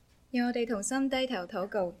讓我哋同心低頭禱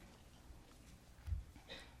告。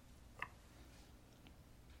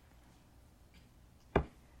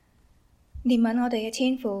憐憫我哋嘅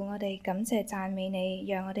天父，我哋感謝讚美你，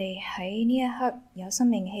讓我哋喺呢一刻有生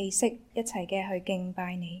命氣息，一齊嘅去敬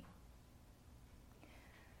拜你。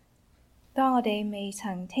當我哋未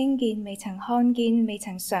曾聽見、未曾看見、未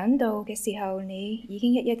曾想到嘅時候，你已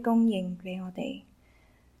經一一供應畀我哋，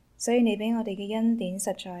所以你畀我哋嘅恩典實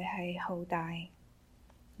在係浩大，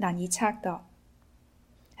難以測度。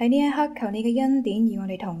喺呢一刻，求你嘅恩典與我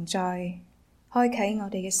哋同在，開啟我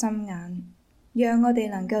哋嘅心眼，讓我哋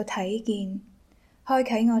能夠睇見，開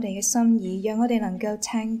啟我哋嘅心意，讓我哋能夠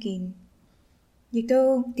聽見，亦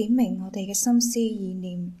都點明我哋嘅心思意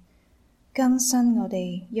念，更新我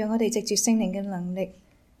哋，讓我哋藉住聖靈嘅能力，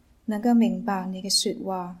能夠明白你嘅說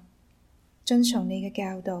話，遵從你嘅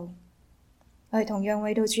教導。我哋同樣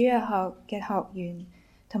為到主日學嘅學員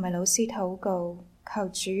同埋老師禱告，求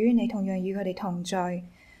主你同樣與佢哋同在，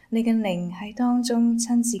你嘅靈喺當中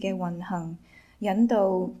親自嘅運行，引導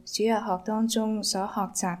主日學當中所學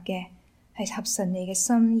習嘅係合神你嘅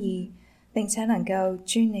心意，並且能夠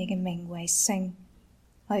尊你嘅名為聖。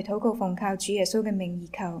我哋禱告奉靠主耶穌嘅名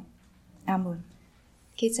而求，阿門。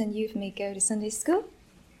Kids and youth may go to Sunday school。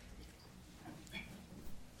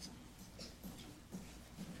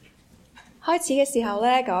開始嘅時候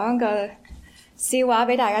咧，講個笑話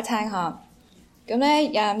俾大家聽下。咁咧，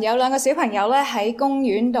有兩個小朋友咧喺公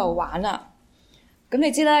園度玩啦。咁你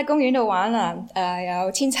知啦，公園度玩啊，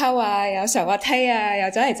有千秋啊，有上滑梯啊，又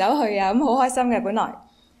走嚟走去啊，咁好開心嘅本來。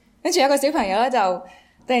跟住有個小朋友咧就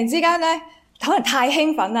突然之間咧，可能太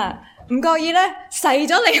興奮啦，唔覺意咧噬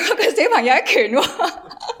咗另外一個小朋友一拳喎。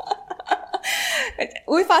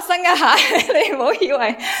會發生㗎吓，你唔好以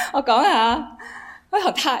為我講下，可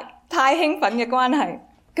能太興奮嘅關係。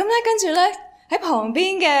咁咧跟住咧喺旁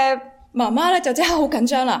邊嘅媽媽咧就即刻好緊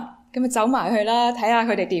張啦，咁啊走埋去啦，睇下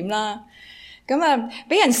佢哋點啦。咁啊，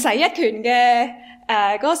俾人洗一拳嘅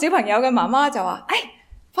嗰個小朋友嘅媽媽就話：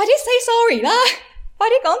快啲 say sorry 啦，快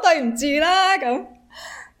啲講對唔住啦。咁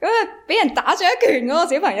啊，俾人打咗一拳嗰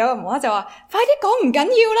個小朋友嘅媽媽就話：快啲講唔緊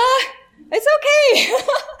要啦，it's okay。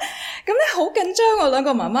咁咧好緊張喎，兩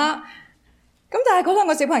個媽媽。咁但係嗰兩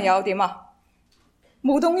個小朋友點啊？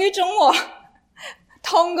無動於衷喎，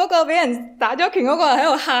痛嗰個俾人打咗一拳嗰個喺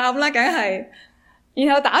度喊啦，梗係。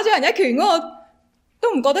然後打咗人一拳嗰個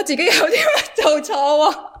都唔覺得自己有啲乜做錯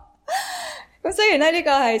喎。咁雖然咧呢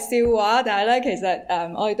個係笑話，但係咧其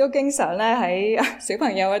實我哋都經常咧喺小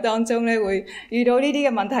朋友嘅當中咧會遇到呢啲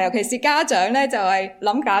嘅問題，尤其是家長咧就係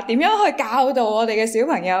諗下點樣去教導我哋嘅小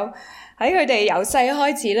朋友，喺佢哋由細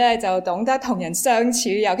開始咧就懂得同人相處，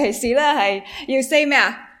尤其是咧係要 say 咩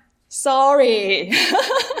啊 sorry。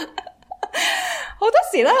好多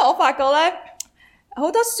時咧我發覺咧好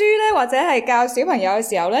多書咧或者係教小朋友嘅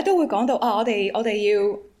時候咧都會講到我哋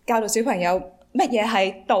要教導小朋友乜嘢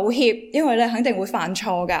係道歉，因為咧肯定會犯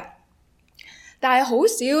錯噶，但係好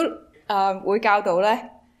少會教導咧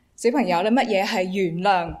小朋友咧乜嘢係原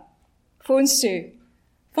諒寬恕，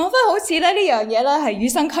彷彿好似咧呢樣嘢咧係與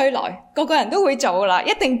生俱來，個個人都會做噶啦，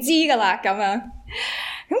一定知噶啦咁樣。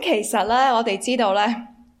咁其實咧我哋知道咧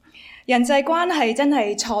人際關係真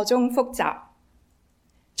係錯綜複雜，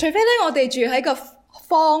除非咧我哋住喺個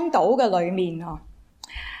荒島嘅裏面啊，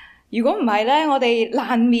如果唔係咧，我哋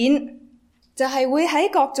難免就係會喺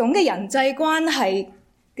各種嘅人際關係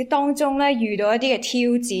嘅當中咧遇到一啲嘅挑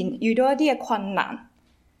戰，遇到一啲嘅困難，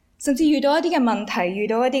甚至遇到一啲嘅問題，遇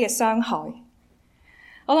到一啲嘅傷害。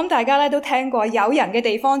我諗大家咧都聽過，有人嘅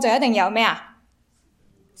地方就一定有咩啊？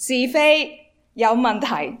是非有問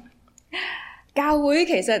題，教會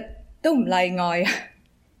其實都唔例外。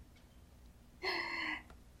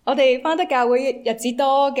我哋返得教會日子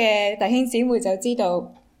多嘅弟兄姊妹就知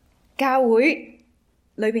道，教會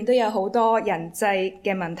裏面都有好多人際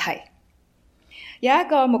嘅問題。有一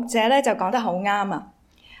個牧者咧就講得好啱啊！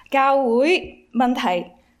教會問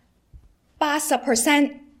題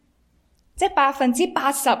 80%， 即係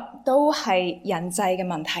80%都係人際嘅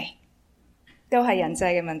問題，都係人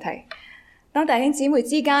際嘅問題。當弟兄姊妹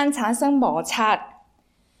之間產生摩擦，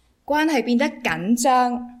關係變得緊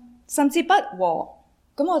張，甚至不和，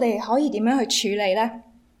咁我哋可以點樣去處理呢？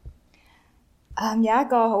有一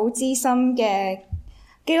個好資深嘅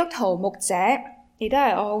基督徒牧者，亦都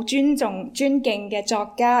係我好尊敬嘅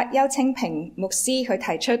作家邱清平牧師，佢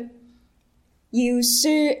提出饒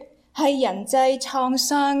恕係人際創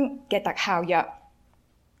傷嘅特效藥，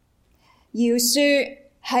饒恕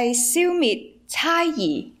係消滅猜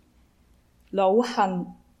疑、惱恨、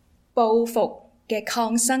報復嘅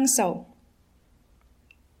抗生素。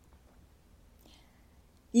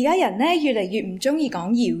而家人呢，越嚟越唔鍾意講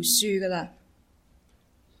饒恕㗎喇。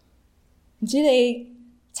唔知你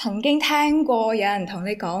曾經聽過有人同你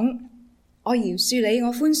講，我饒恕你，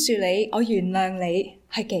我寬恕你，我原諒你，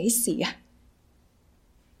係幾時啊？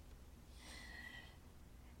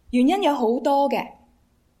原因有好多嘅，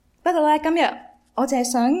不過咧，今日我淨係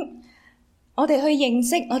想我哋去認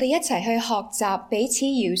識，我哋一齊去學習彼此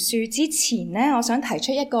饒恕之前咧，我想提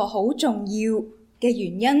出一個好重要嘅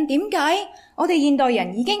原因，點解我哋現代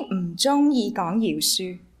人已經唔中意講饒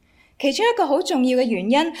恕？其中一個好重要嘅原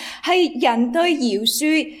因係人對饒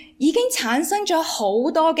恕已經產生咗好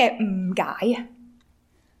多嘅誤解啊，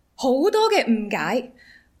好多嘅誤解，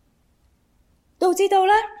導致到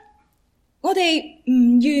咧我哋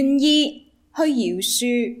唔願意去饒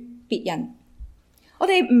恕別人，我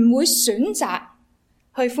哋唔會選擇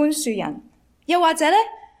去寬恕人，又或者咧，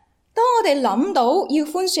當我哋諗到要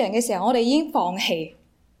寬恕人嘅時候，我哋已經放棄，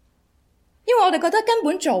因為我哋覺得根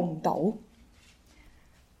本做唔到。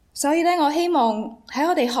所以咧，我希望喺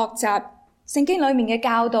我哋學習聖經裏面嘅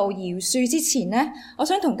教導饒恕之前咧，我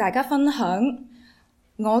想同大家分享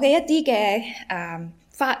我嘅一啲嘅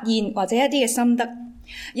發現或者一啲嘅心得。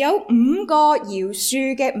有5個饒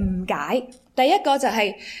恕嘅誤解。第一個就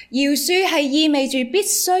係饒恕係意味住必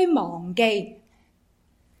須忘記，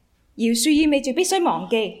饒恕意味住必須忘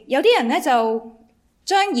記。有啲人咧就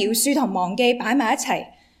將饒恕同忘記擺埋一齊，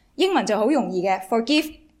英文就好容易嘅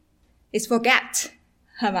 ，forgive is forget，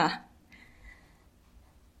 係嘛？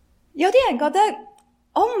有啲人覺得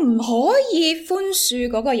我唔可以寬恕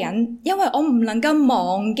嗰個人，因為我唔能夠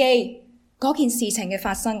忘記嗰件事情嘅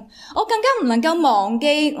發生，我更加唔能夠忘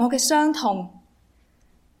記我嘅傷痛。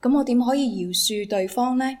咁我點可以饒恕對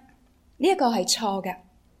方呢？呢一個係錯嘅。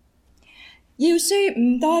饒恕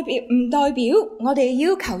唔代表我哋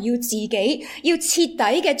要求要自己要徹底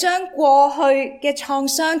嘅將過去嘅創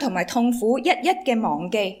傷同埋痛苦一一嘅忘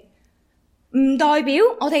記，唔代表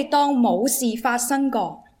我哋當冇事發生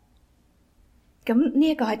過。咁呢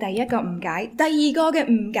一個係第一個誤解。第二個嘅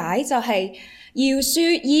誤解就係饒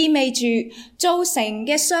恕意味住造成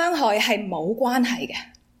嘅傷害係冇關係嘅，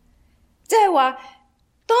即係話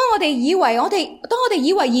當我哋以為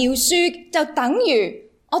饒恕就等於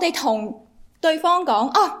我哋同對方講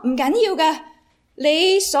唔緊要嘅，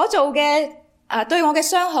你所做嘅對我嘅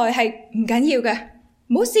傷害係唔緊要嘅，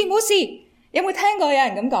冇事冇事。有冇聽過有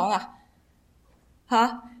人咁講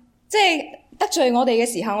啊？即係得罪我哋嘅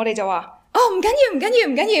時候，我哋就話唔緊要唔緊要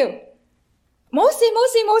唔緊要，冇事冇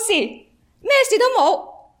事冇事，咩事都冇，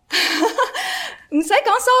唔使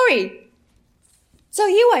講 sorry。就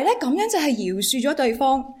以為咧咁樣就係饒恕咗對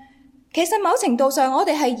方。其實某程度上我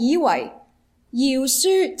哋係以為饒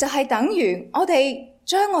恕就係等於我哋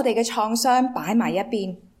將我哋嘅創傷擺埋一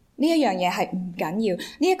邊，呢一樣嘢係唔緊要，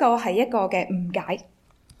呢一個係一個嘅誤解。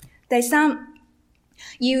第三，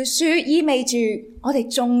饒恕意味住我哋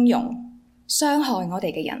縱容傷害我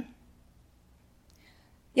哋嘅人。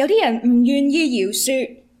有啲人唔願意饒恕，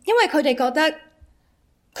因為佢哋覺得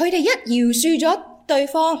佢哋一饒恕咗對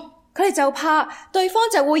方，佢哋就怕對方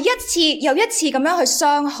就會一次又一次咁樣去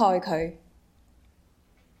傷害佢。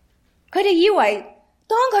佢哋以為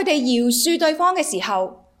當佢哋饒恕對方嘅時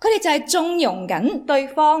候，佢哋就係縱容緊對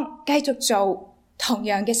方繼續做同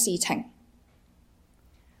樣嘅事情。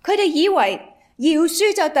佢哋以為饒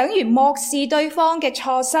恕就等於漠視對方嘅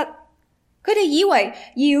錯失。佢哋以為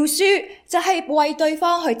饒恕就係為對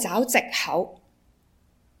方去找藉口。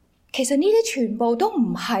其實呢啲全部都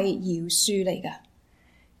唔係饒恕嚟㗎。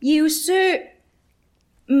饒恕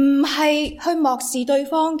唔係去漠視對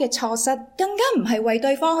方嘅錯失，更加唔係為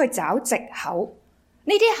對方去找藉口。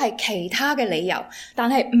呢啲係其他嘅理由，但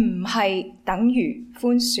係唔係等於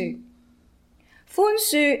寬恕。寬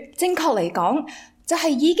恕正確嚟講，就係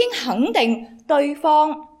已經肯定對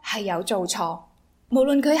方係有做錯，無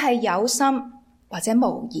論佢係有心或者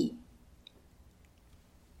無意。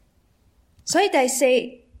所以第四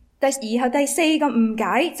個誤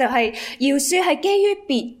解就係饒恕係基於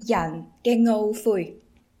別人嘅懊悔，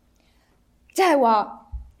即係話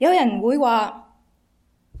有人會話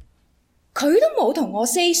佢都冇同我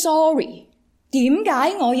say sorry， 點解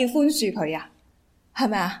我要寬恕佢啊？係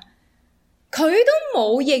咪啊？佢都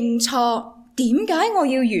冇認錯，點解我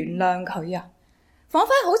要原諒佢啊？彷彿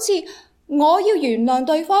好似我要原諒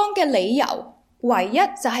對方嘅理由，唯一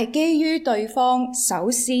就係基於對方首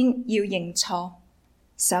先要認錯，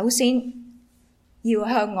首先要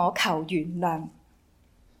向我求原諒。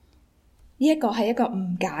呢一個係一個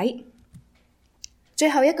誤解。最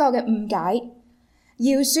後一個嘅誤解，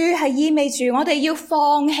饒恕係意味住我哋要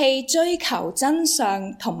放棄追求真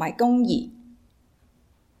相同埋公義。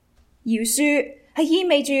饒恕係意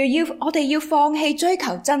味住我哋要放棄追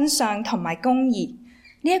求真相同埋公義。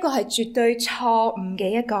呢一個係絕對錯誤嘅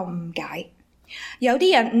一個誤解。有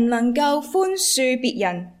啲人唔能夠寬恕別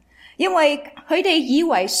人，因為佢哋以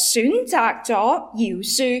為選擇咗饒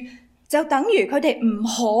恕，就等於佢哋唔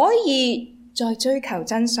可以再追求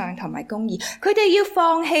真相同埋公義。佢哋要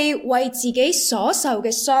放棄為自己所受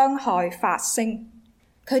嘅傷害發聲，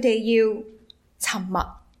佢哋要沉默。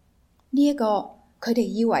呢一個佢哋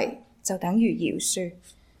以為就等於饒恕。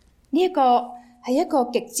呢一個係一個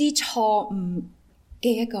極之錯誤嘅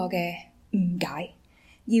一個嘅誤解。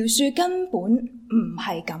饒恕根本唔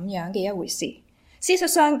係咁樣嘅一回事。事實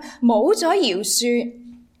上，冇咗饒恕，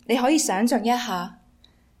你可以想象一下，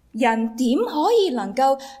人點可以能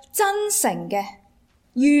夠真誠嘅、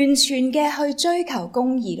完全嘅去追求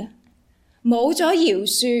公義呢？冇咗饒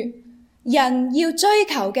恕，人要追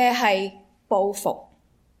求嘅係報復，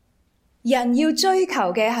人要追求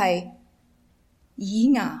嘅係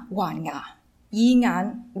以牙還牙、以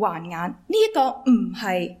眼還眼。呢一個唔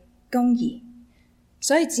係公義。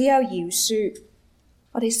所以只有饒恕，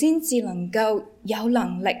我哋先至能夠有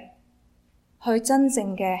能力去真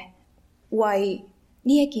正嘅為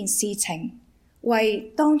呢一件事情，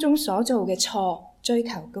為當中所做嘅錯追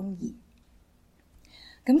求公義。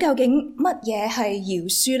咁究竟乜嘢係饒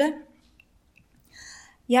恕呢？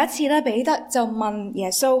有一次咧，彼得就問耶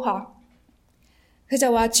穌，佢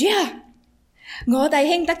就話：主啊，我弟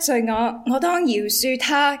兄得罪我當饒恕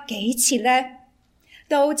他幾次呢？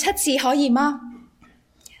到7次可以嗎？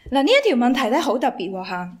嗱，呢一條問題咧好特別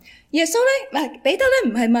吓。耶穌咧，彼得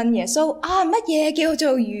咧唔係問耶穌乜嘢叫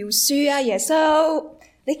做饒恕啊？耶穌，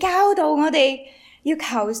你教導我哋要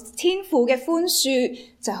求天父嘅寬恕，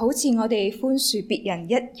就好似我哋寬恕別人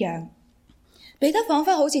一樣。彼得仿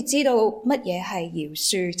佛好似知道乜嘢係饒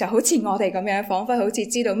恕，就好似我哋咁樣，仿佛好似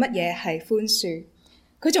知道乜嘢係寬恕。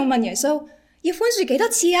佢仲問耶穌要寬恕幾多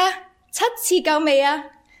次啊？7次夠未啊？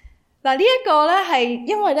嗱，呢一個咧係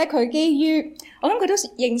因為咧佢基於我諗佢都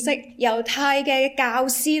認識猶太嘅教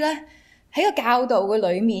師咧，喺個教導嘅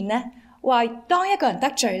裏面咧，話當一個人得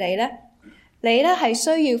罪你咧，你咧係需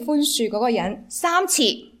要寬恕嗰個人3次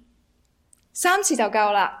，3次就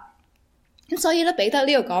夠啦。咁所以咧彼得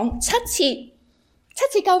呢度講7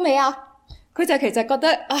次夠未啊？佢就其實覺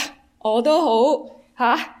得我都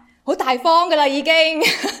好大方噶啦，已經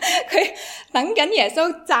佢等緊耶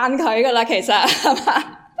穌讚佢噶啦，其實係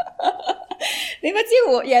嘛？你不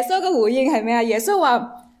知耶穌嘅回應係咩啊？耶穌話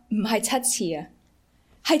唔係7次啊，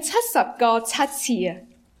係70個7次啊。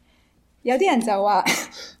有啲人就話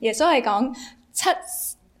耶穌係講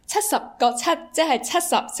70個7，即係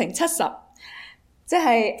70乘70，即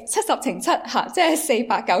係70乘7，即係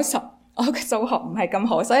490。我嘅數學唔係咁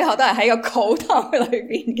好，所以我都係喺個考堂裏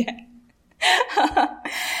邊嘅。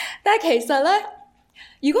但係其實咧，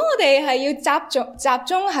如果我哋係要集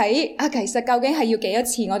中喺其實究竟係要幾多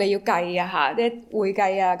次我哋要計啊？啲會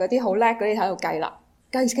計啊嗰啲好叻嗰啲喺度計啦。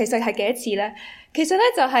其實係幾多次咧？其實咧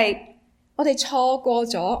就係我哋錯過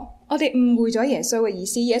咗，我哋誤會咗耶穌嘅意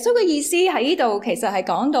思。耶穌嘅意思喺呢度其實係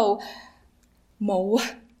講到冇啊，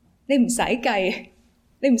你唔使計，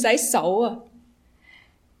你唔使數啊。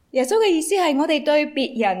耶穌嘅意思係我哋對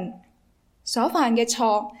別人所犯嘅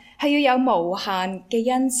錯係要有無限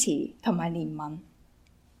嘅恩慈同埋憐憫。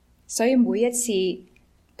所以每一次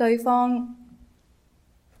對方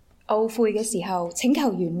懊悔嘅時候，請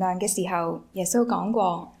求原諒嘅時候，耶穌講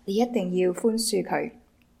過你一定要寬恕佢。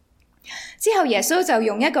之後耶穌就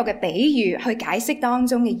用一個嘅比喻去解釋當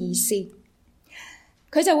中嘅意思。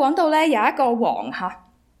佢就講到咧有一個王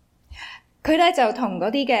佢咧就同嗰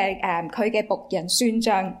啲嘅佢嘅僕人算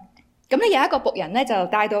賬。咁咧有一個僕人咧就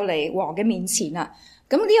帶到嚟王嘅面前啦。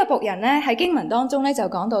咁呢個僕人咧喺經文當中咧就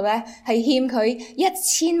講到咧係欠佢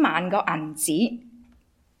1000萬個銀子。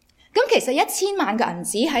咁其實1000萬個銀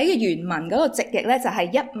子喺個原文嗰個直譯咧就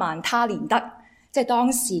係1萬他連得，即係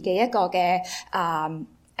當時嘅一個嘅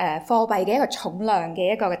貨幣嘅一個重量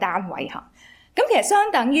嘅一個嘅單位嚇。咁其實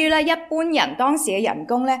相等於咧一般人當時嘅人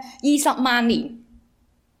工咧20萬年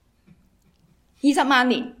，20萬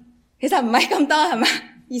年其實唔係咁多係咪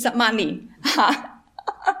？20萬年嚇。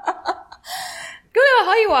咁你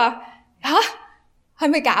可以話係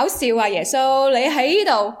咪搞笑啊？耶穌，你喺呢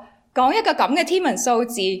度講一個咁嘅天文數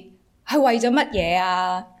字係為咗乜嘢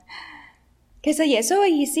啊？其實耶穌嘅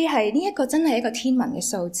意思係呢一個真係一個天文嘅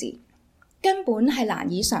數字，根本係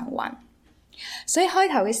難以償還。所以開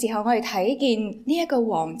頭嘅時候我哋睇見呢一個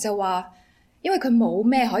王就話，因為佢冇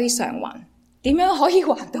咩可以償還，點樣可以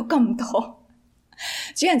還到咁多？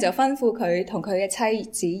主人就吩咐佢同佢嘅妻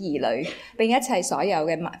子兒女並一切所有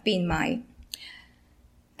嘅變賣。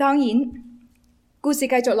當然故事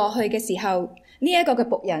繼續落去嘅時候，呢一個嘅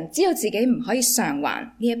僕人知道自己唔可以償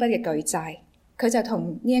還呢一筆嘅巨債，佢就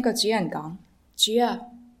同呢一個主人講：主啊，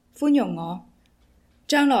寬容我，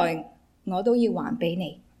將來我都要還俾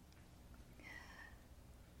你。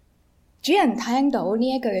主人聽到呢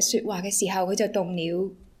一句嘅說話嘅時候，佢就動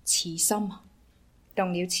了慈心。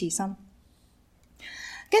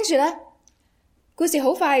跟住咧，故事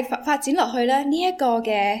好快發展落去咧，呢一個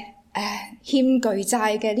嘅欠巨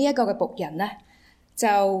債嘅呢一個嘅僕人咧，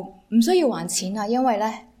就唔需要還錢啦，因為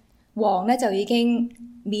咧王咧就已經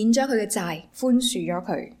免咗佢嘅債，寬恕咗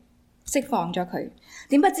佢，釋放咗佢。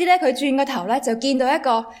點不知咧，佢轉個頭咧就見到一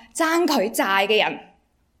個爭佢債嘅人。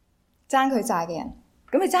咁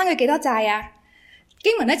佢爭佢幾多債啊？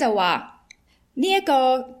經文咧就話呢一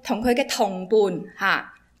個同佢嘅同伴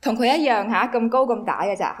同佢一樣咁高咁大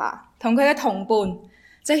嘅咋同佢嘅同伴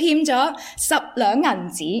就欠咗10兩銀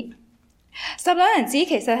子。10兩銀子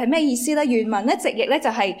其實係咩意思咧？原文咧直譯咧就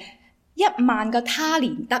係10000個他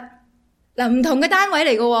連德。嗱，唔同嘅單位嚟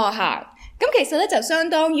嘅喎咁其實咧就相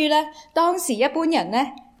當於咧當時一般人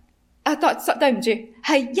咧對唔住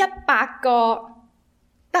係100個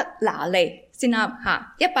德拿利先啱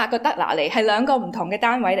100個德拿利係2個唔同嘅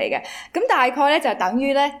單位嚟嘅。咁大概咧就等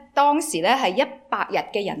於咧當時咧係100日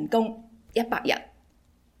嘅人工，100日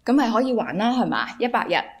咁係可以還啦，係嘛？100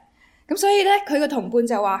日咁，所以咧佢個同伴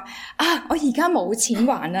就話我而家冇錢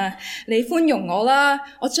還啊，你寬容我啦，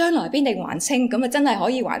我將來必定還清。咁啊真係可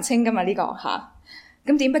以還清噶嘛呢個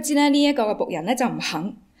咁點不知咧呢一個嘅僕人咧就唔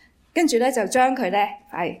肯，跟住咧就將佢咧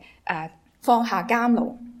放下監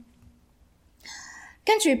牢。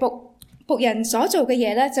跟住僕人所做嘅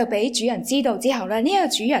嘢咧就俾主人知道之後咧，呢個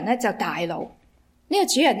主人咧就大怒。呢個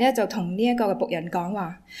主人咧就同呢一個嘅僕人講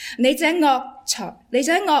話：你這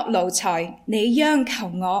惡奴才，你央求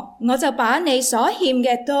我，我就把你所欠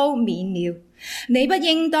嘅都免了。你不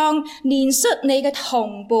應當憐恤你嘅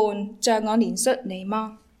同伴，像我憐恤你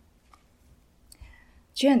嗎？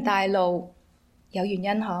主人大怒有原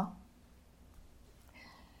因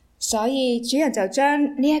所以主人就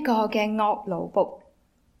將呢一個嘅惡奴僕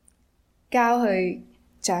交去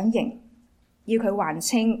掌刑，要佢還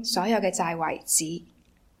清所有嘅債為止。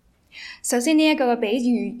首先呢一個嘅比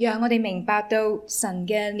喻讓我哋明白到神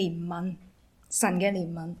嘅憐憫。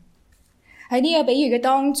喺呢個比喻嘅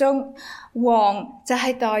當中，王就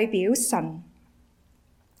係代表神，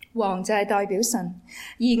而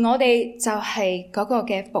我哋就係嗰個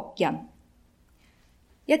嘅僕人。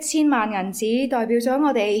1000萬銀子代表咗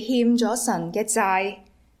我哋欠咗神嘅債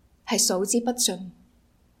係數之不盡。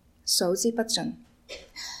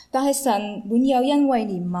但係神滿有恩惠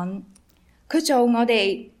憐憫，佢做我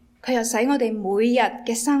哋，佢又使我哋每日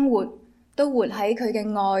嘅生活都活喺佢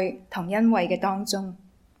嘅愛同恩惠嘅當中。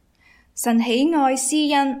神喜愛施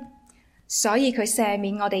恩，所以佢赦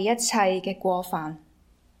免我哋一切嘅過犯。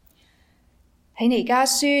喺彌迦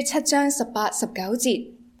書7章18、19節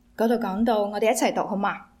嗰度講到，我哋一齊讀好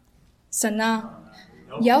嗎？神啊，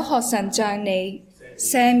有何神像你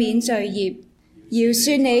赦免罪孽，饒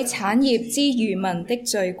恕你產業之餘民的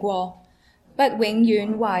罪過，不永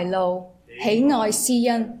遠懷怒，喜愛施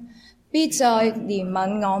恩，必再憐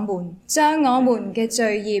憫我們，將我們嘅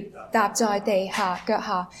罪孽踏在地下腳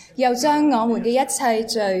下，又將我們嘅一切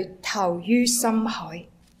罪投於深海。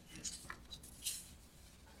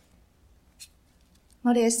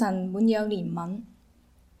我哋嘅神滿有憐憫，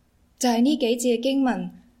就係呢幾節嘅經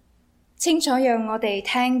文清楚讓我哋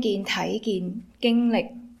聽見、睇見、經歷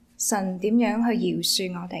神點樣去饒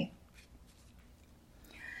恕我哋。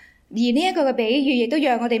而呢一個嘅比喻亦都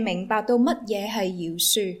讓我哋明白到乜嘢係饒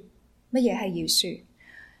恕。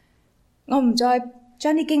我唔再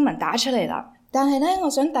將啲經文打出嚟啦，但係咧，我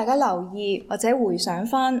想大家留意或者回想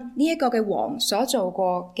翻呢一個嘅王所做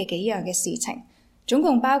過嘅幾樣嘅事情，總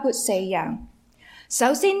共包括4樣。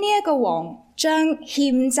首先，呢一個王將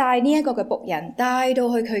欠債呢一個嘅僕人帶到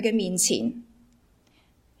去佢嘅面前，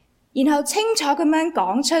然後清楚咁樣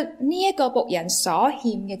講出呢一個僕人所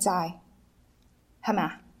欠嘅債，係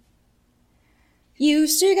咪？饒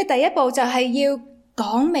恕嘅第一步就係要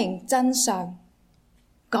講明真相，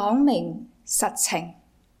講明實情。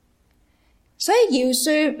所以饒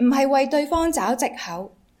恕唔係為對方找藉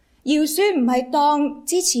口，饒恕唔係當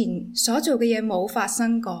之前所做嘅嘢冇發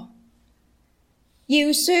生過。饒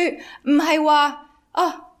恕唔係話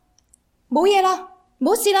冇嘢啦，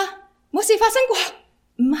冇事啦，冇事發生過，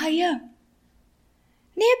唔係啊。呢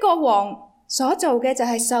一個王所做嘅就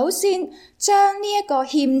係首先將呢一個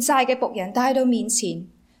欠債嘅僕人帶到面前，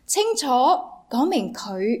清楚講明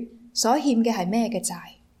佢所欠嘅係咩嘅債。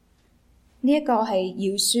呢一個係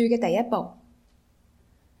饒恕嘅第一步。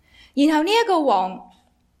然後呢一個王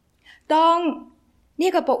當呢一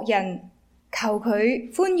個僕人求佢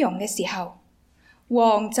寬容嘅時候，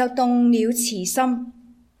王就動了慈心。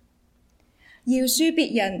饒恕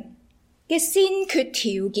別人嘅先決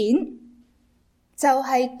條件就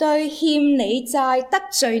係對欠你債得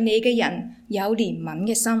罪你嘅人有憐憫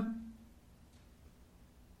嘅心。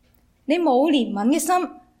你冇憐憫嘅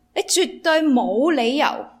心，你絕對冇理由，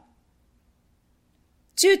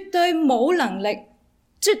絕對冇能力，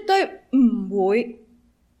絕對唔會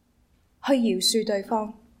去饒恕對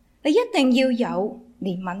方。你一定要有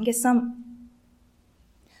憐憫嘅心。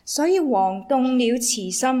所以王動了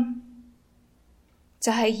慈心，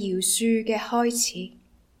就係饒恕嘅開始。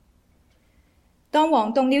當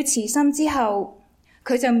王動了慈心之後，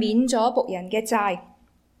佢就免咗僕人嘅債。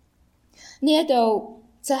呢一度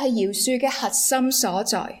就係饒恕嘅核心所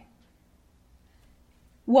在。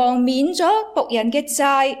王免咗僕人嘅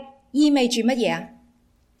債，意味住乜嘢啊？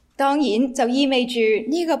當然就意味住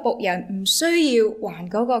呢個僕人唔需要還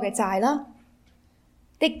嗰個嘅債啦，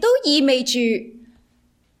亦都意味住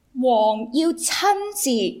王要親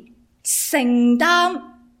自承擔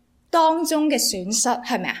當中嘅損失，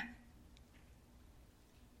係咪啊？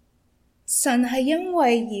神係因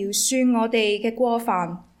為饒恕我哋嘅過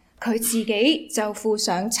犯，佢自己就付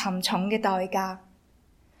上沉重嘅代價，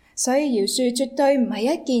所以饒恕絕對唔係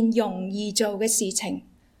一件容易做嘅事情，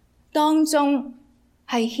當中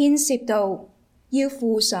係牽涉到要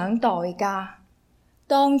付上代價，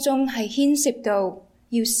當中係牽涉到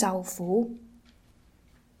要受苦。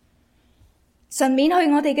神免去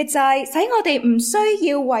我哋嘅債，使我哋唔需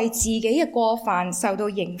要為自己嘅過犯受到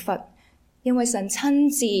刑罰，因為神親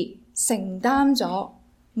自承擔咗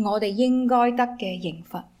我哋應該得嘅刑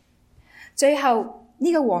罰。最後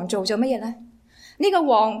呢個王做咗乜嘢呢？呢個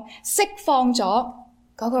王釋放咗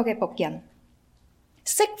嗰個嘅僕人，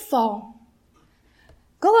釋放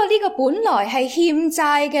嗰個呢個本來係欠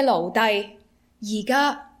債嘅奴隸，而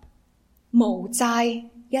家無債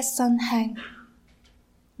一身輕，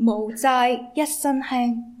無債一身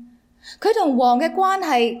輕。佢同王嘅關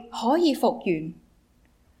係可以復原，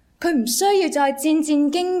佢唔需要再戰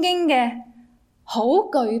戰兢兢嘅，好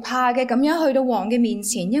懼怕嘅咁樣去到王嘅面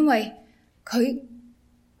前，因為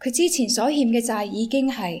佢之前所欠嘅債已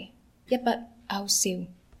經係一筆勾銷，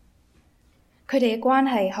佢哋嘅關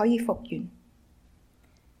係可以復原。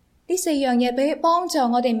呢四樣嘢俾幫助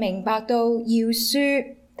我哋明白到饒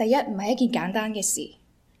恕，第一唔係一件簡單嘅事，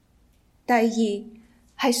第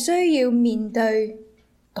二係需要面對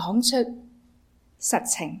講出實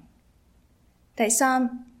情，第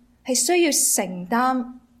三係需要承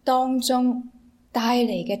擔當中帶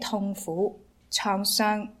嚟嘅痛苦、創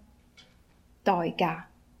傷、代價，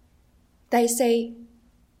第四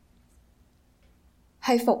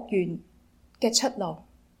係復原嘅出路，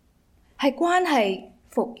係關係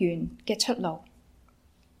復原嘅出路。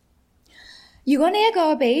如果呢一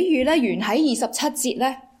個比喻咧，完喺27節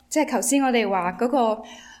咧，即係頭先我哋話嗰個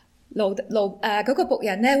嗰個僕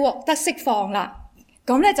人咧獲得釋放啦，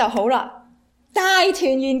咁咧就好啦，大團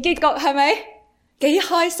圓結局係咪？幾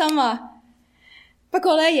開心啊！不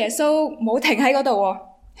過咧，耶穌冇停喺嗰度喎，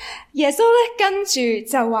耶穌咧跟住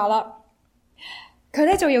就話啦，佢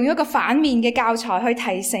咧就用一個反面嘅教材去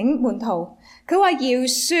提醒門徒，佢話饒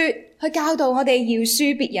恕，去教導我哋饒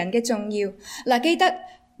恕別人嘅重要。嗱，記得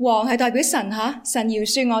王係代表神吓，神饒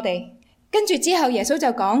恕我哋，跟住之後耶穌就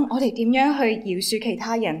講我哋點樣去饒恕其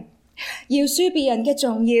他人，饒恕別人嘅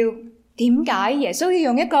重要。點解耶穌要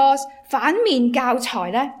用一個反面教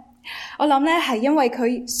材呢？我諗咧係因為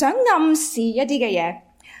佢想暗示一啲嘅嘢，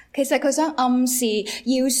其實佢想暗示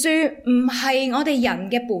饒恕唔係我哋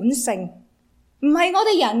人嘅本性，唔係我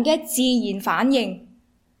哋人嘅自然反應，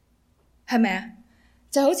係咪啊？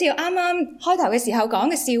就好似啱啱開頭嘅時候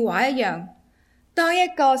講嘅笑話一樣，當一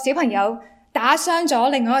個小朋友打傷咗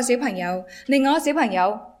另外一個小朋友，另外一個小朋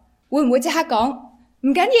友會唔會即刻講唔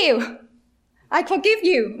緊要，I forgive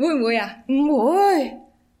you， 會唔會啊？唔會，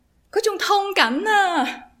佢仲痛緊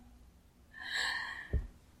啊！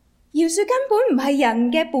饒恕根本唔係人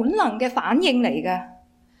嘅本能嘅反應嚟㗎，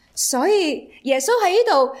所以耶穌喺呢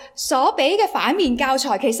度所俾嘅反面教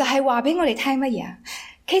材，其實係話俾我哋聽乜嘢啊？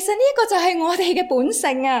其實呢個就係我哋嘅本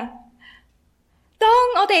性啊！當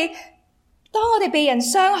我哋被人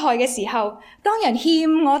傷害嘅時候，當人欠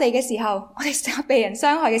我哋嘅時候，我哋被人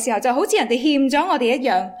傷害嘅時候，就好似人哋欠咗我哋一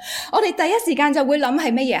樣，我哋第一時間就會諗係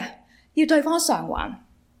乜嘢？要對方償還，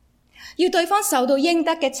要對方受到應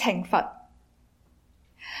得嘅懲罰。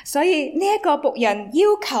所以呢一個僕人要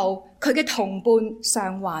求佢嘅同伴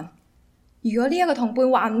償還，如果呢一個同伴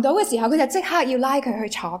還唔到嘅時候，佢就即刻要拉佢去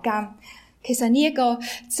坐監。其實呢一個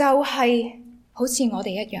就係好似我哋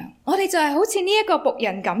一樣，我哋就係好似呢一個僕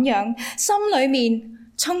人咁樣，心裏面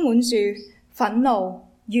充滿住憤怒、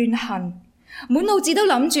怨恨，滿腦子都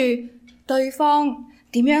諗住對方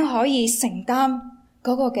點樣可以承擔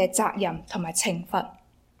嗰個嘅責任同埋懲罰。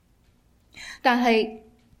但係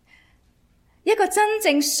一個真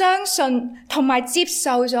正相信同埋接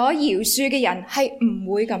受咗饒恕嘅人係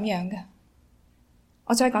唔會咁樣嘅。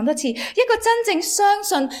我再講多次，一個真正相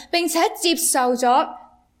信並且接受咗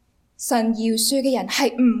神饒恕嘅人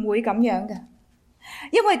係唔會咁樣嘅。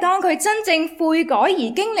因為當佢真正悔改而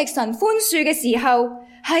經歷神寬恕嘅時候，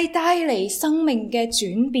係帶嚟生命嘅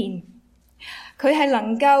轉變。佢係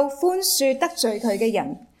能夠寬恕得罪佢嘅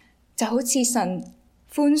人，就好似神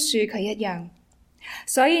寬恕佢一樣。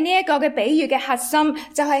所以呢一個嘅比喻嘅核心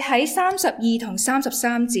就係喺32同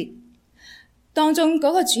33節當中，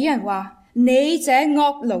嗰個主人話：你這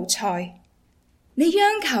惡奴才，你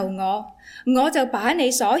央求我，我就把你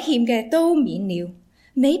所欠嘅都免了。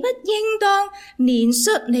你不應當憐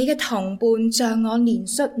恤你嘅同伴，像我憐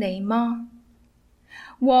恤你嗎？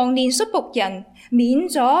王憐恤僕人，免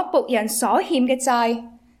咗僕人所欠嘅債，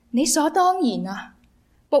理所當然啊！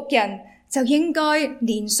僕人就應該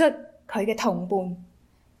憐恤佢嘅同伴。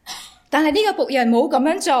但係呢個僕人冇咁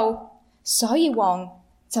樣做，所以王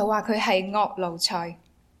就話佢係惡奴才。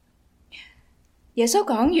耶穌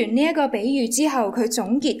講完呢一個比喻之後，佢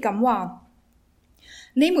總結咁話：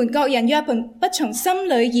你們各人若不從心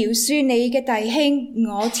裏饒恕你嘅弟兄，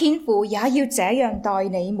我天父也要這樣待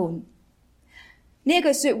你們。呢一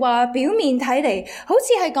句說話表面睇嚟好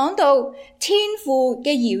似係講到天父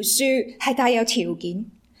嘅饒恕係帶有條件，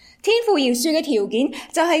天父饒恕嘅條件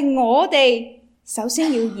就係我哋首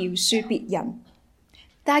先要饒恕別人。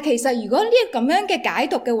但係其實如果呢個咁樣嘅解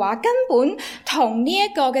讀嘅話，根本同呢一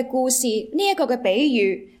個嘅故事，呢一個嘅比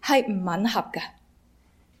喻係唔吻合嘅。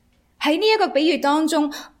喺呢一個比喻當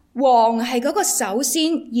中，王係嗰個首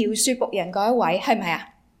先饒恕僕人嗰一位，係咪啊？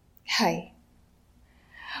係。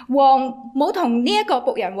王冇同呢一個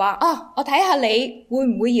僕人話：我睇下你會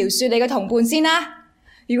唔會饒恕你嘅同伴先啦。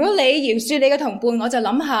如果你饒恕你嘅同伴，我就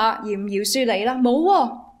諗下饒唔饒恕你啦。冇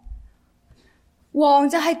喎。王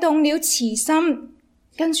就係動了慈心，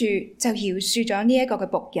跟住就饒恕咗呢一個嘅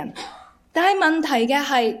僕人。但係問題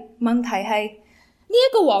係呢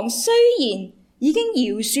一個王雖然已經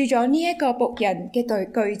饒恕咗呢一個僕人嘅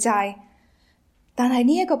巨債，但係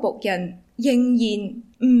呢一個僕人仍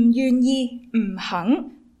然唔願意、唔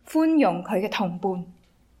肯寬容佢嘅同伴，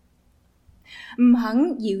唔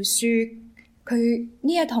肯饒恕佢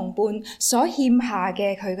呢一同伴所欠下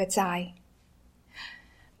嘅佢嘅債。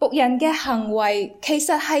僕人嘅行為其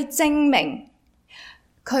實係證明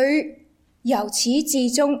佢由始至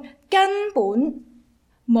終根本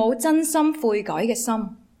冇真心悔改嘅心。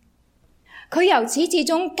佢由始至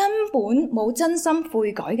終根本冇真心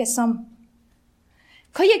悔改嘅心。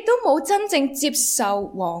佢亦都冇真正接受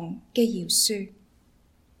王嘅饒恕。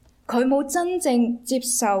佢冇真正接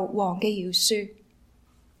受王嘅饒恕。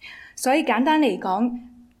所以簡單嚟講，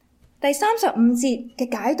第35節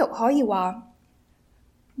嘅解讀可以話，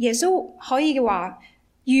耶穌可以話，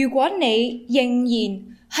如果你仍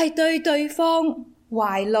然係對對方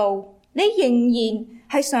懷怒，你仍然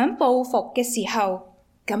係想報復嘅時候，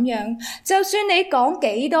咁樣就算你講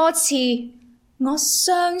幾多次，我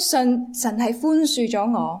相信神係寬恕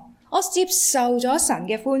咗我接受咗神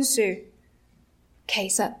嘅寬恕，其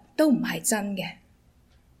實都唔係真嘅，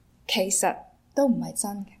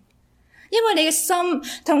因為你嘅心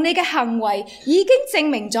同你嘅行為已經證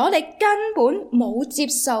明咗你根本冇接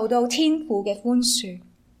受到天父嘅寬恕。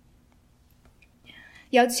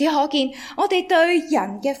由此可見，我哋對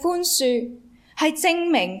人嘅寬恕係證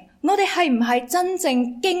明我哋係唔係真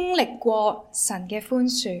正經歷過神嘅寬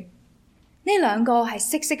恕。呢兩個係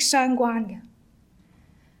息息相關嘅。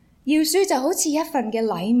饒恕就好似一份嘅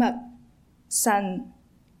禮物，神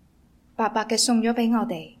白白嘅送咗俾我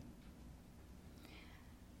哋，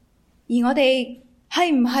而我哋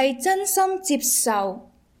係唔係真心接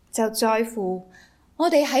受，就在乎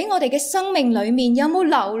我哋喺我哋嘅生命裏面有冇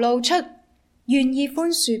流露出願意寬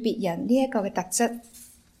恕別人呢一個嘅特質。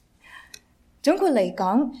總括嚟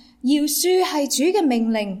講，饒恕係主嘅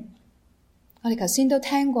命令。我哋頭先都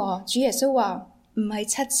聽過，主耶穌話唔係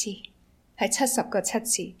7次，係70個7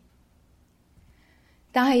次。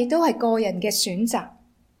但係亦都係個人嘅選擇。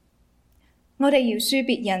我哋饒恕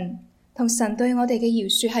別人同神對我哋嘅饒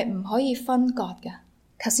恕係唔可以分割㗎。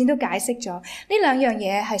頭先都解釋咗，呢兩樣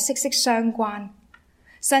嘢係息息相關。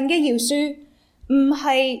神嘅饒恕唔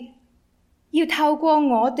係要透過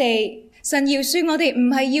我哋，神饒恕我哋唔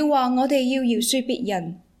係要話我哋要饒恕別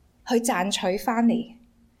人去賺取翻嚟。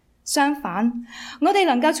相反，我哋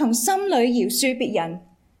能夠從心裏饒恕別人，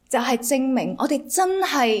就係證明我哋真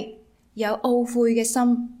係有懊悔嘅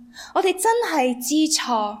心，我哋真係知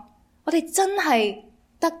錯，我哋真係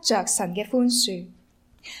得着神嘅寬恕。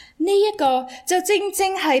呢一個就正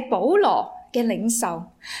正係保羅嘅領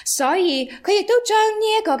受，所以佢亦都將呢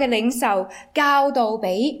一個嘅領受教導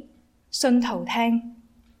俾信徒聽。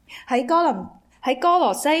喺歌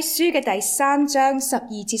羅西書嘅第3章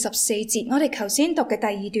12至14節，我哋頭先讀嘅第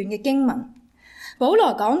2段嘅經文，保羅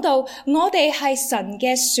講到我哋係神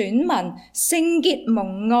嘅選民，聖潔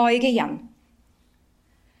蒙愛嘅人。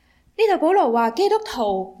呢度保羅話基督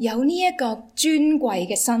徒有呢一個尊貴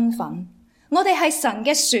嘅身份，我哋係神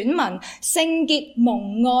嘅選民，聖潔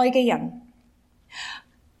蒙愛嘅人。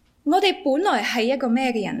我哋本來係一個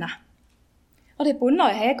咩嘅人啊？我哋本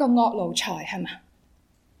來係一個惡奴才，係嘛？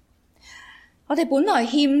我哋本來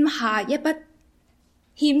欠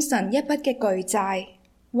神一筆嘅巨債，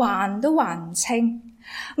還都還唔清。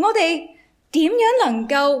我哋點樣能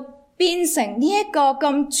夠變成呢一個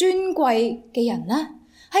咁尊貴嘅人呢？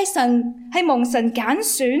係蒙神揀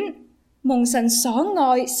選、蒙神所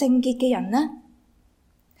愛、聖潔嘅人呢？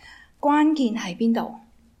關鍵喺邊度？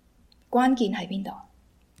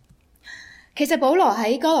其實保羅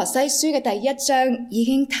喺歌羅西書嘅第1章已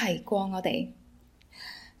經提過我哋。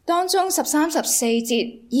當中13、14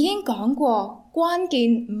節已經講過，關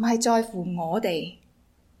鍵唔係在乎我哋，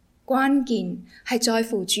關鍵係在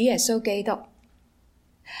乎主耶穌基督。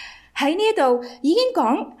喺呢度已經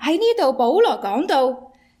講，喺呢度保羅講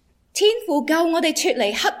到，天父救我哋脫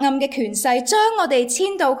離黑暗嘅權勢，將我哋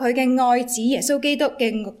遷到佢嘅愛子耶穌基督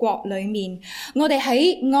嘅國裏面。我哋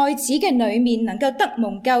喺愛子嘅裏面能夠得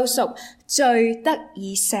蒙救贖，罪得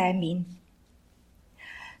以赦免。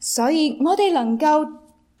所以我哋能夠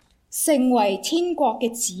成為天國嘅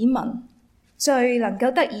子民，罪能夠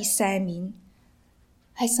得以赦免，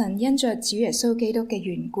係神因着主耶穌基督嘅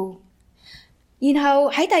緣故。然後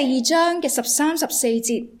喺第2章嘅13、14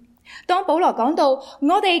節，當保羅講到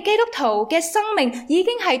我哋基督徒嘅生命已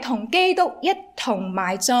經係同基督一同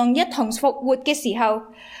埋葬、一同復活嘅時候，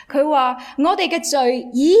佢話我哋嘅罪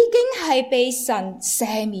已經係被神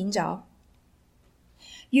赦免咗。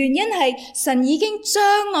原因係神已經將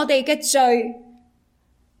我哋嘅罪，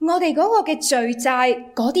我哋嗰個嘅罪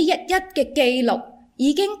債，嗰啲一一嘅記錄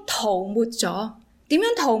已經塗抹咗。點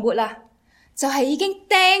樣塗抹啊？就係已經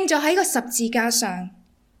釘咗喺個十字架上。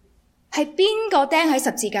係邊個釘喺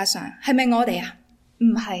十字架上？係咪我哋啊？唔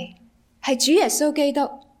係，係主耶穌基督。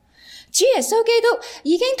主耶穌基督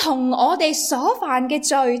已經同我哋所犯嘅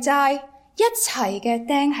罪債一齊嘅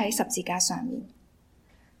釘喺十字架上面。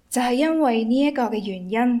就係因為呢一個嘅原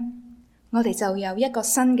因，我哋就有一個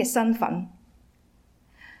新嘅身份。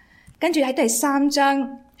跟住喺第3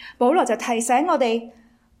章，保羅就提醒我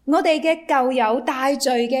哋嘅舊有帶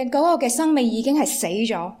罪嘅嗰個嘅生命已經係死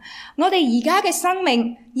咗。我哋而家嘅生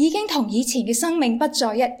命已經同以前嘅生命不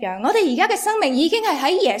再一樣。我哋而家嘅生命已經係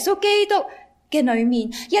喺耶穌基督嘅裏面，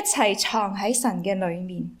一齊藏喺神嘅裏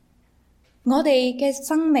面。我哋嘅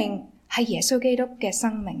生命係耶穌基督嘅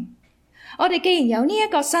生命。我哋既然有呢一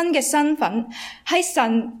個新嘅身份，係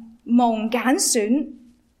神蒙揀選、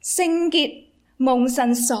聖潔、蒙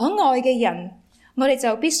神所愛嘅人，我哋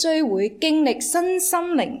就必須會經歷新心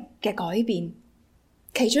靈嘅改變。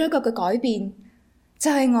其中一個嘅改變就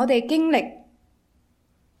係我哋經歷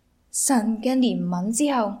神嘅憐憫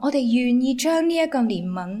之後，我哋願意將呢一個憐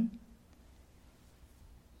憫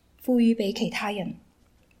賦予俾其他人。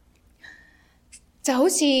就好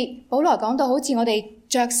似保羅講到，好似我哋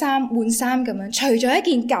着衫換衫咁樣，除咗一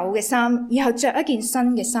件舊嘅衫，然後着一件新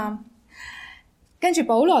嘅衫。跟住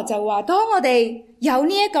保羅就話，當我哋有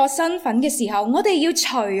呢一個身份嘅時候，我哋要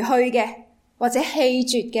除去嘅或者棄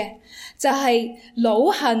絕嘅就係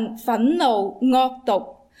惱恨、憤怒、惡毒、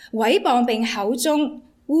毀謗並口中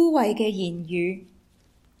污穢嘅言語。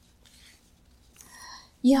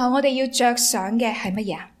然後我哋要着上嘅係乜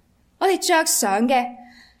嘢？我哋着上嘅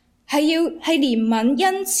係憐憫、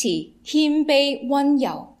恩慈、謙卑、溫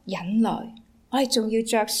柔、忍耐。我哋仲要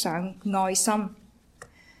着上愛心。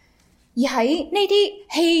而喺呢啲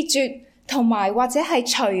棄絕同埋或者係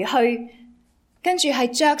除去，跟住係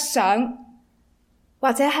着上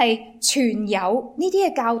或者係存有呢啲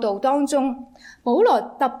嘅教導當中，保羅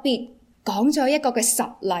特別講咗一個嘅實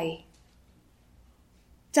例，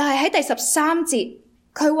就係喺第13節，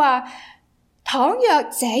佢話：倘若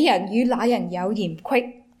這人與那人有嫌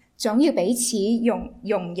隙，總要彼此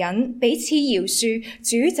容忍，彼此饒恕。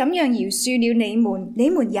主怎樣饒恕了你們，你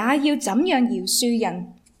們也要怎樣饒恕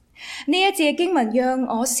人。呢一節嘅經文讓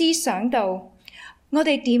我思想到，我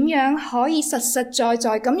哋點樣可以實實在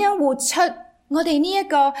在咁樣活出我哋呢一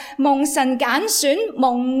個蒙神揀選、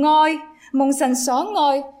蒙愛、蒙神所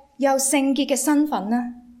愛又聖潔嘅身份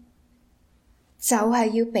呢？就係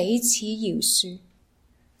要彼此饒恕，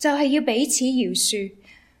就係要彼此饒恕。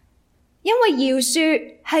因為饒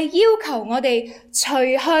恕係要求我哋除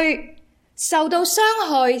去受到傷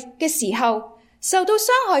害嘅時候，受到傷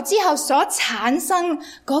害之後所產生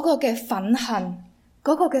嗰個嘅憤恨、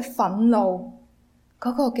嗰個嘅憤怒，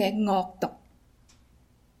嗰個嘅惡毒，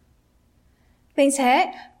並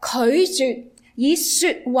且拒絕以說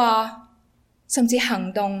話甚至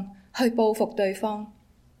行動去報復對方。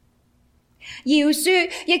饒恕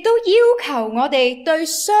亦都要求我哋對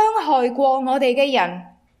傷害過我哋嘅人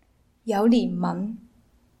有憐憫、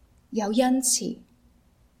有恩慈、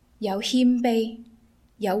有謙卑、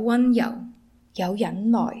有溫柔、有忍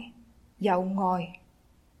耐、有愛。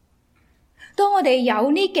當我哋有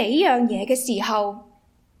呢幾樣嘢嘅時候，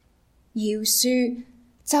饒恕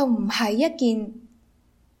就唔係一件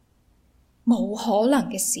冇可能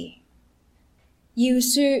嘅事，饒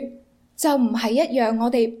恕就唔係一樣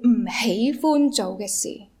我哋唔喜歡做嘅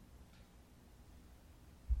事。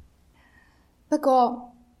不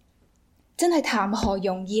過真係談何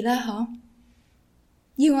容易啦，嗬！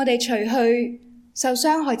要我哋除去受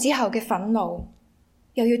傷害之後嘅憤怒，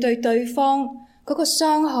又要對對方嗰個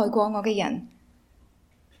傷害過我嘅人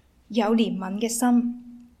有憐憫嘅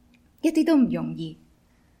心，一啲都唔容易。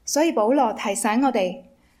所以保羅提醒我哋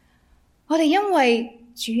因為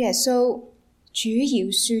主耶穌主饒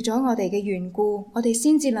恕咗我哋嘅緣故，我哋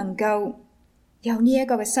先至能夠有呢一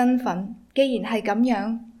個嘅身份。既然係咁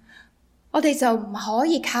樣，我哋就唔可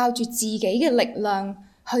以靠住自己嘅力量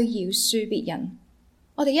去饒恕別人，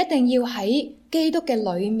我哋一定要喺基督嘅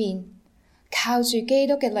裏面，靠住基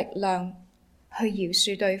督嘅力量去饒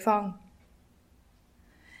恕對方。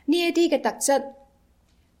呢一啲嘅特質，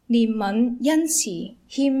憐憫、恩慈、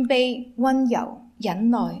謙卑、溫柔、忍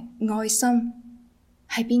耐、愛心，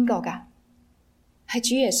係邊個㗎？係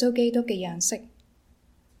主耶穌基督嘅樣式。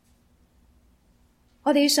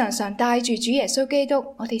我哋要常常帶住主耶穌基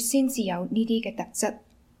督，我哋先至有呢啲嘅特質。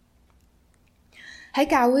喺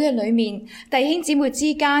教會嘅裏面，弟兄姊妹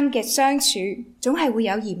之間嘅相處，總係會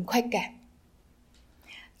有嫌隙嘅，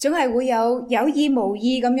總係會有意無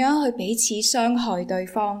意咁樣去彼此傷害對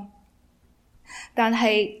方。但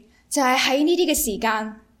係就係喺呢啲嘅時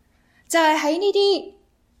間，就係喺呢啲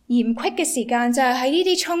嫌隙嘅時間，就係喺呢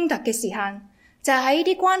啲衝突嘅時間，就係喺呢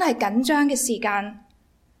啲關係緊張嘅時間，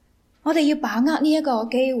我哋要把握呢一個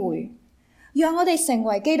機會，讓我哋成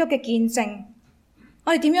為基督嘅見證。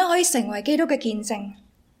我哋點樣可以成為基督嘅見證？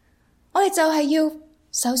我哋就係要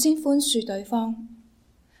首先寬恕對方，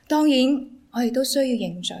當然我哋都需要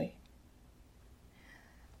認罪，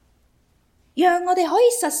讓我哋可以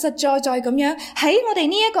實實在在咁樣喺我哋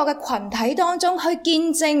呢一個嘅群體當中去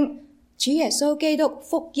見證主耶穌基督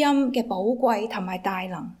福音嘅寶貴同埋大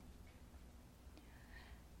能。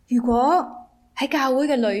如果喺教會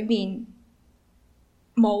嘅裏面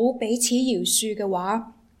冇彼此饒恕嘅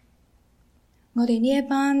話，我哋呢一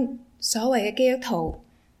班所謂嘅基督徒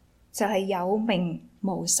就係有名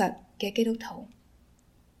無實嘅基督徒。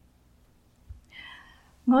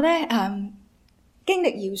我咧經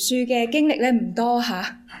歷饒恕嘅經歷咧唔多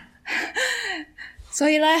吓，所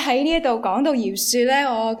以咧喺呢一度講到饒恕咧，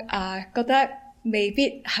我覺得未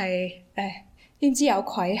必係焉知有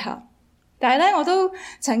愧吓。但係咧，我都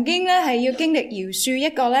曾經咧係要經歷饒恕一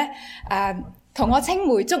個咧同我青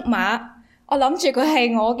梅竹馬，我諗住佢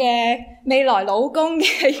係我嘅未來老公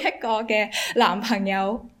嘅一個嘅男朋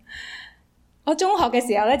友。我中學嘅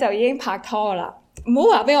時候咧就已經拍拖啦，唔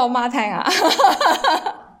好話俾我媽聽啊！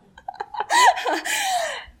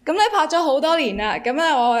咁咧拍咗好多年啦，咁咧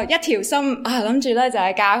我一條心諗住咧就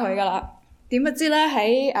係嫁佢噶啦。點不知咧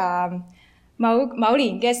喺某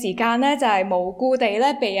年嘅時間咧就係無故地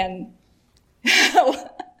咧被人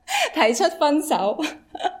提出分手。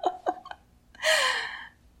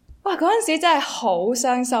哇！嗰陣時真係好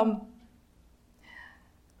傷心，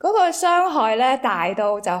嗰個傷害咧大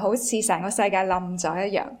到就好似成個世界冧咗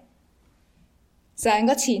一樣，成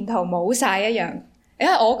個前途冇晒一樣。因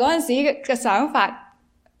為我嗰陣時嘅想法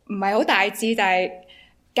唔係好大致，就係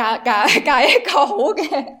嫁一個好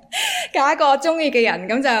嘅，嫁一個中意嘅人，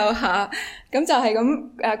咁就係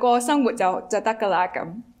咁過生活就得噶啦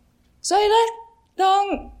咁。所以咧，當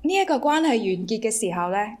呢一個關係完結嘅時候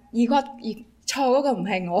咧，而錯嗰個唔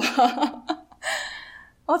係我，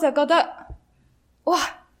我就覺得哇，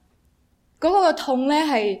嗰個痛咧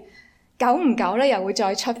係久唔久咧又會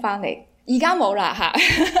再出翻嚟。而家冇啦吓，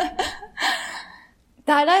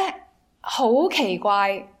但係咧好奇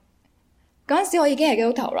怪，嗰陣時我已經係基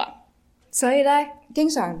督徒啦，所以咧經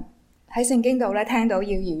常喺聖經度咧聽到要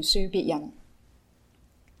饒恕別人，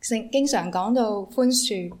經常講到寬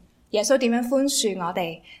恕，耶穌點樣寬恕我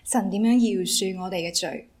哋，神點樣饒恕我哋嘅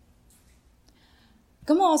罪。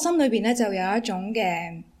咁我心裏邊咧就有一種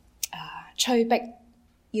嘅催逼，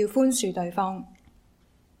要寬恕對方。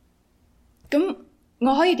咁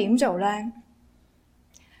我可以點做咧？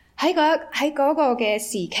喺嗰個嘅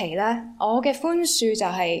時期咧，我嘅寬恕就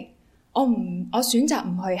係我唔我選擇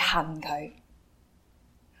唔去恨佢。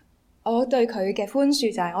我對佢嘅寬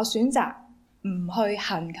恕就係我選擇唔去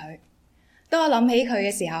恨佢。當我諗起佢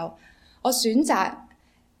嘅時候，我選擇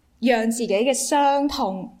讓自己嘅傷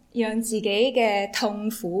痛，讓自己嘅痛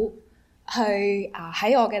苦去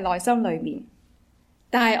喺我嘅內心裏面。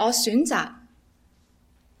但係我選擇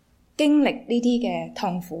經歷呢啲嘅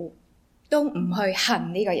痛苦，都唔去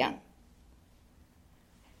恨呢個人。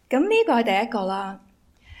咁呢個係第一個啦。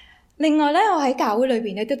另外咧，我喺教會裏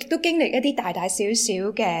邊咧都經歷一啲大大小小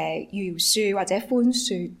嘅饒恕或者寬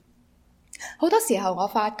恕。好多時候我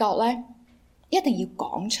發覺咧，一定要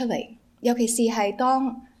講出嚟，尤其是係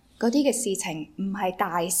當嗰啲嘅事情唔係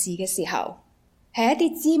大事嘅時候，係一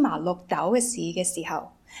啲芝麻綠豆嘅事嘅時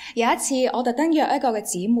候。有一次我特登約一個嘅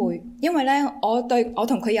姊妹，因為咧我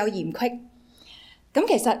同佢有嫌隙。咁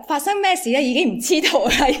其實發生咩事咧，已經唔知道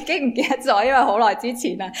啦，已經唔記得咗，因為好耐之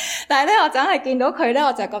前啦。但係咧，我真係見到佢咧，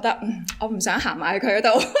我就覺得我唔想行埋去佢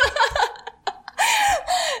嗰度。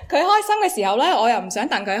佢開心嘅時候咧，我又唔想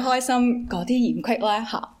戥佢開心嗰啲嫌隙咧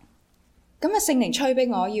嚇。咁啊，聖靈催逼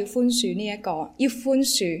我要寬恕呢一個，要寬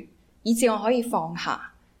恕，以致我可以放下，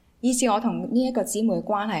以致我同呢一個姊妹嘅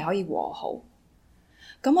關係可以和好。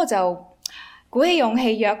咁我就鼓起勇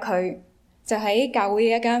氣約佢。就喺教會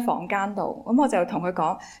嘅一間房間度，咁我就同佢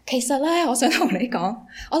講，其實咧，我想同你講，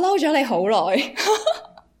我嬲咗你好耐。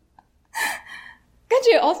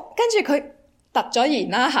跟住佢突咗言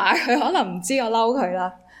啦嚇，佢可能唔知我嬲佢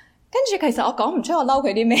啦。跟住其實我講唔出我嬲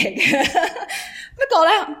佢啲咩嘅。不過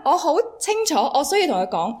咧，我好清楚，我需要同佢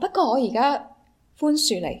講。不過我而家寬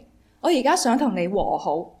恕你，我而家想同你和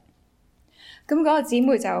好。咁嗰個姊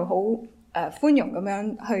妹就好寬容咁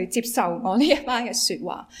樣去接受我呢一番嘅說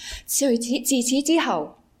話。自此之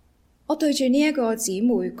後，我對住呢一個姊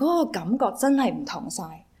妹嗰個感覺真係唔同晒。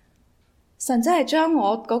神真係將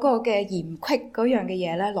我嗰個嘅嫌隙嗰樣嘅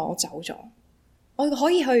嘢咧攞走咗。我可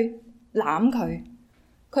以去攬佢，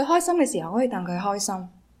佢開心嘅時候可以戥佢開心，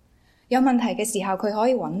有問題嘅時候佢可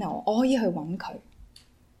以揾我，我可以去揾佢。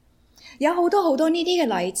有好多好多呢啲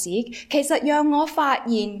嘅例子，其實讓我發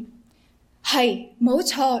現係冇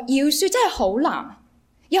錯，饒恕真係好難。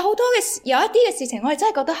有一啲嘅事情，我哋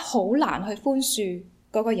真係覺得好難去寬恕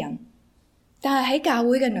嗰個人。但係喺教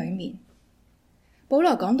會嘅裏面，保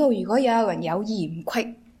羅講到，如果有人有嫌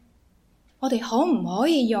隙，我哋可唔可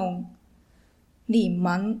以用憐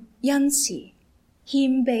憫、恩慈、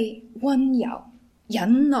謙卑、溫柔、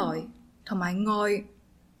忍耐同埋愛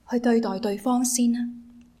去對待對方先呢？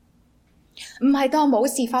唔係當冇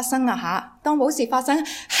事發生啊吓，當冇事發生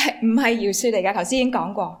係唔係饒恕嚟㗎？頭先已經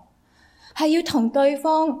講過，係要同對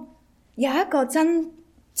方有一個真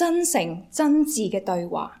誠真摯嘅對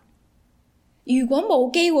話。如果冇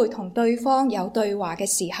機會同對方有對話嘅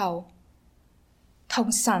時候，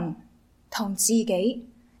同神同自己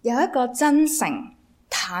有一個真誠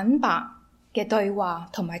坦白嘅對話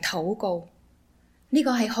同埋禱告，呢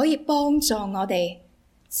個係可以幫助我哋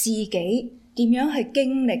自己點樣去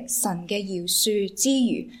經歷神嘅饒恕之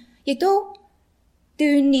餘，亦都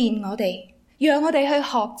鍛鍊我哋，讓我哋去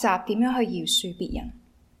學習點樣去饒恕別人，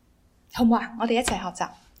好唔好啊？我哋一齊學習，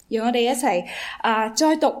讓我哋一齊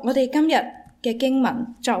再讀我哋今日嘅經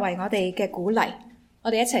文作為我哋嘅鼓勵。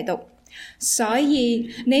我哋一齊讀。所以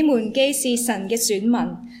你們既是神嘅選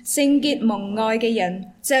民，聖潔蒙愛嘅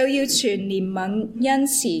人，就要存憐憫、恩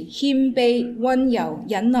慈、謙卑、溫柔、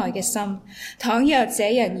忍耐嘅心。倘若這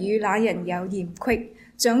人與那人有嫌隙，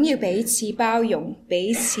總要彼此包容，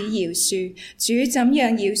彼此饒恕。主怎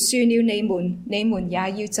樣饒恕了你們，你們也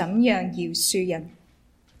要怎樣饒恕人。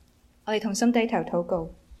我哋同心低頭禱告。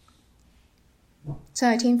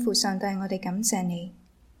真係天父上帝，我哋感謝你。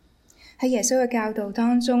喺耶穌嘅教導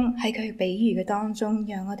當中，喺佢比喻嘅當中，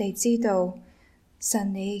讓我哋知道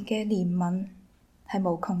神你嘅憐憫係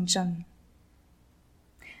無窮盡。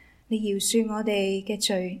你饒恕我哋嘅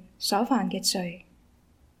罪，所犯嘅罪，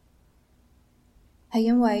係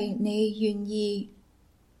因為你願意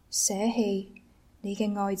捨棄你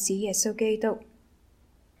嘅愛子耶穌基督，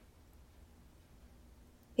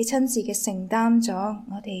你親自嘅承擔咗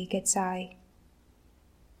我哋嘅債，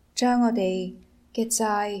將我哋嘅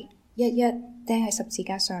債一一釘喺十字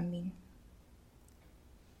架上面。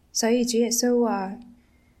所以主耶穌話，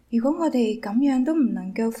如果我哋咁樣都唔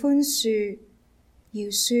能夠寬恕、饒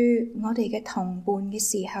恕我哋嘅同伴嘅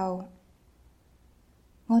時候，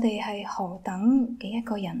我哋係何等嘅一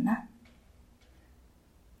個人呢？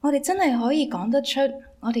我哋真係可以講得出，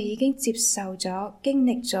我哋已經接受咗、經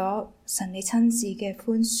歷咗神你親自嘅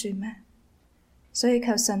寬恕咩？所以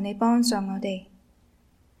求神你幫助我哋，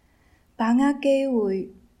把握機會，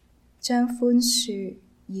將寬恕、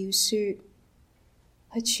饒恕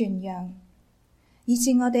去傳揚，以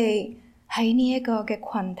致我哋喺呢一個嘅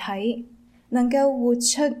群體，能夠活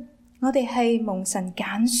出我哋係蒙神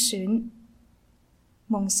揀選、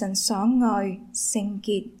蒙神所愛、聖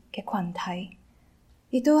潔嘅群體，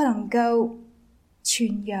亦都能夠傳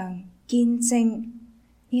揚、見證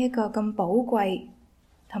呢一個咁寶貴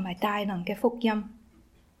同埋大能嘅福音。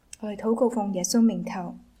我哋禱告奉耶穌名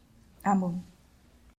求，阿門。